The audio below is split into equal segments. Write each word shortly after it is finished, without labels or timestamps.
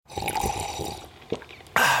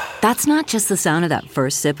That's not just the sound of that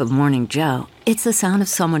first sip of Morning Joe. It's the sound of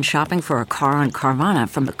someone shopping for a car on Carvana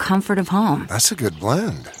from the comfort of home. That's a good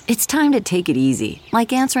blend. It's time to take it easy,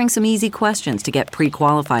 like answering some easy questions to get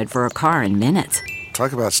pre-qualified for a car in minutes.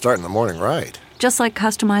 Talk about starting the morning right. Just like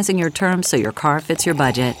customizing your terms so your car fits your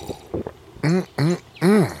budget.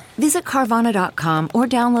 Visit Carvana.com or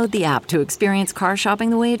download the app to experience car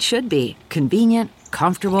shopping the way it should be. Convenient,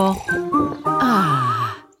 comfortable.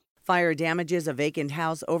 Fire damages a vacant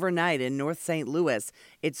house overnight in North St. Louis.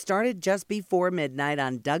 It started just before midnight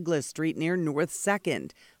on Douglas Street near North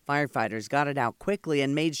 2nd. Firefighters got it out quickly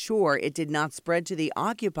and made sure it did not spread to the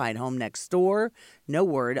occupied home next door. No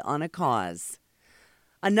word on a cause.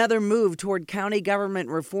 Another move toward county government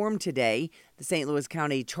reform today. The St. Louis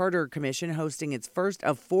County Charter Commission hosting its first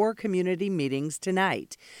of 4 community meetings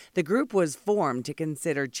tonight. The group was formed to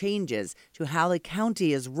consider changes to how the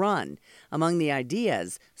county is run. Among the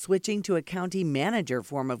ideas, switching to a county manager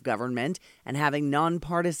form of government and having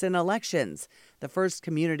nonpartisan elections. The first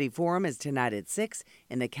community forum is tonight at 6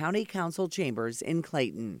 in the County Council chambers in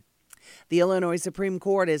Clayton. The Illinois Supreme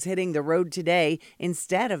Court is hitting the road today.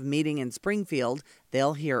 Instead of meeting in Springfield,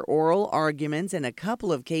 they'll hear oral arguments in a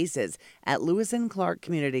couple of cases at Lewis and Clark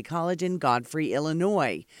Community College in Godfrey,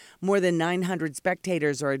 Illinois. More than 900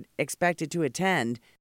 spectators are expected to attend.